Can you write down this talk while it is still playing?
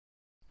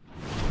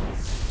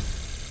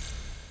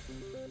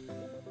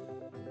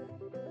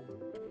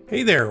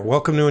Hey there,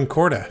 welcome to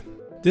Incorta.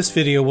 This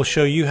video will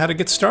show you how to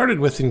get started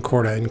with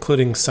Incorta,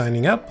 including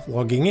signing up,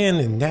 logging in,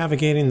 and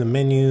navigating the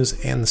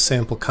menus and the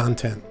sample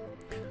content.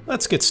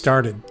 Let's get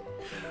started.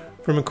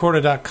 From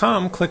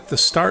incorta.com, click the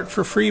Start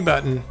for Free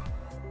button.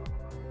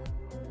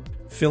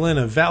 Fill in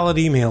a valid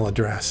email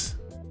address.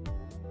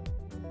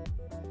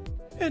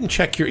 And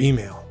check your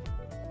email.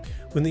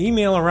 When the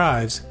email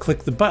arrives, click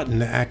the button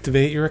to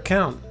activate your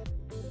account.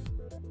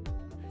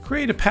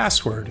 Create a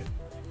password.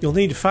 You'll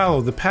need to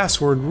follow the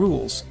password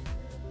rules.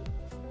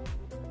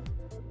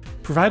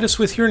 Provide us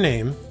with your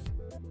name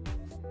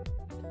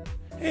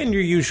and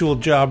your usual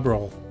job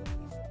role.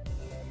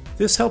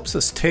 This helps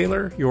us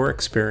tailor your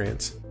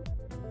experience.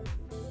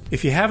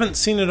 If you haven't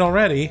seen it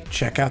already,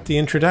 check out the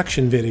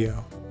introduction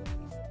video.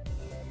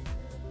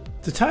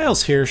 The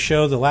tiles here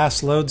show the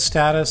last load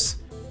status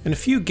and a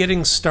few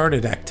getting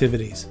started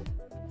activities.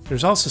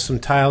 There's also some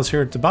tiles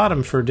here at the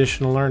bottom for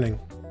additional learning.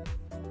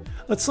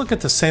 Let's look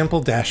at the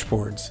sample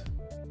dashboards.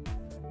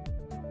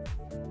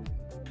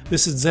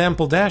 This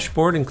example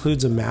dashboard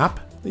includes a map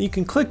that you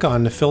can click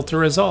on to filter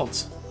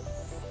results.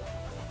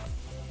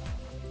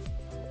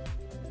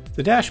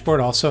 The dashboard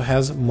also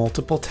has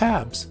multiple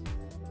tabs.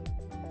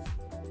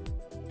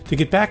 To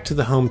get back to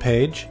the home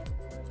page,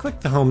 click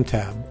the Home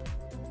tab.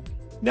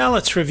 Now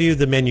let's review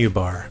the menu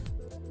bar.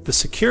 The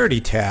Security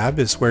tab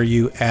is where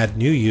you add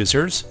new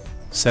users,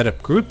 set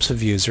up groups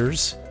of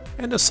users,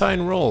 and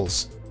assign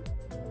roles.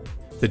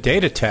 The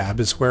Data tab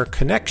is where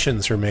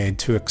connections are made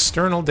to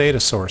external data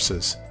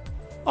sources.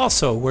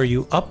 Also where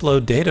you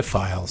upload data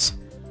files,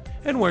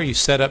 and where you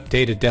set up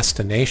data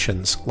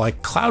destinations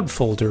like cloud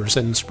folders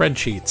and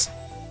spreadsheets.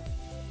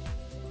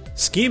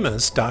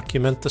 Schemas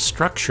document the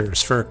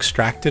structures for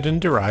extracted and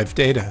derived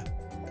data.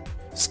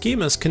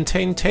 Schemas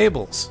contain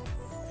tables,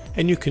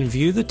 and you can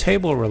view the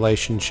table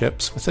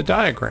relationships with a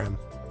diagram.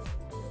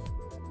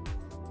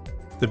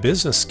 The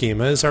Business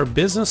schema is our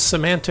business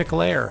semantic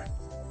layer.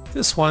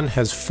 This one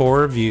has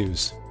 4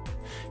 views.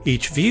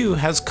 Each view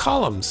has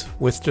columns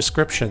with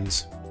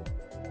descriptions.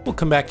 We'll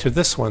come back to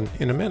this one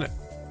in a minute.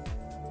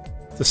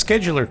 The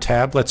Scheduler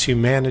tab lets you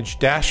manage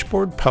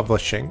dashboard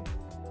publishing,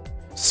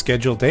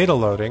 schedule data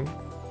loading,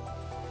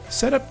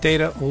 set up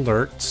data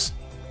alerts,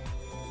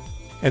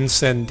 and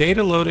send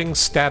data loading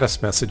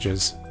status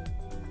messages.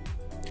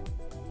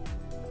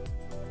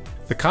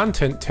 The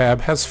Content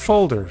tab has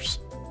folders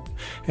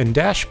and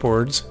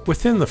dashboards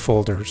within the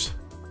folders.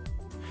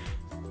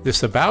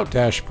 This About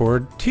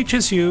dashboard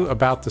teaches you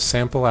about the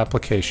sample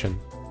application.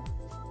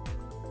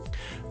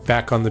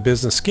 Back on the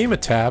Business Schema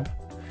tab,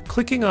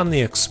 clicking on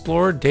the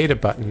Explore Data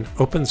button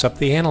opens up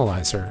the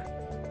Analyzer.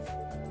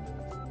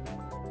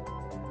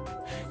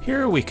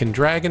 Here we can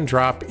drag and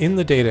drop in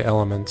the data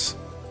elements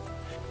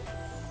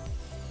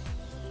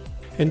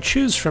and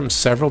choose from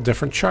several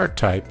different chart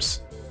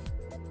types.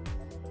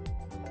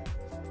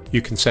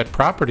 You can set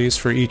properties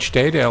for each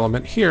data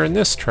element here in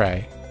this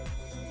tray.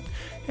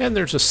 And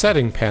there's a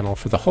setting panel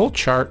for the whole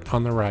chart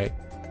on the right.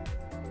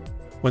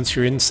 Once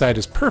your insight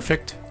is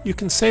perfect, you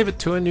can save it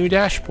to a new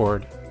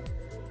dashboard.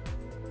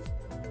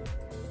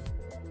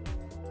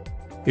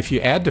 If you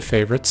add to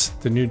favorites,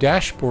 the new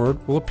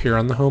dashboard will appear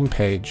on the home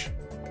page.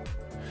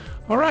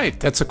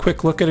 Alright, that's a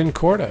quick look at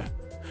Incorta.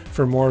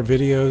 For more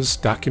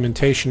videos,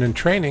 documentation, and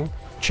training,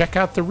 check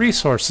out the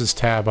Resources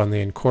tab on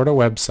the Incorta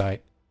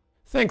website.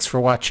 Thanks for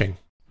watching.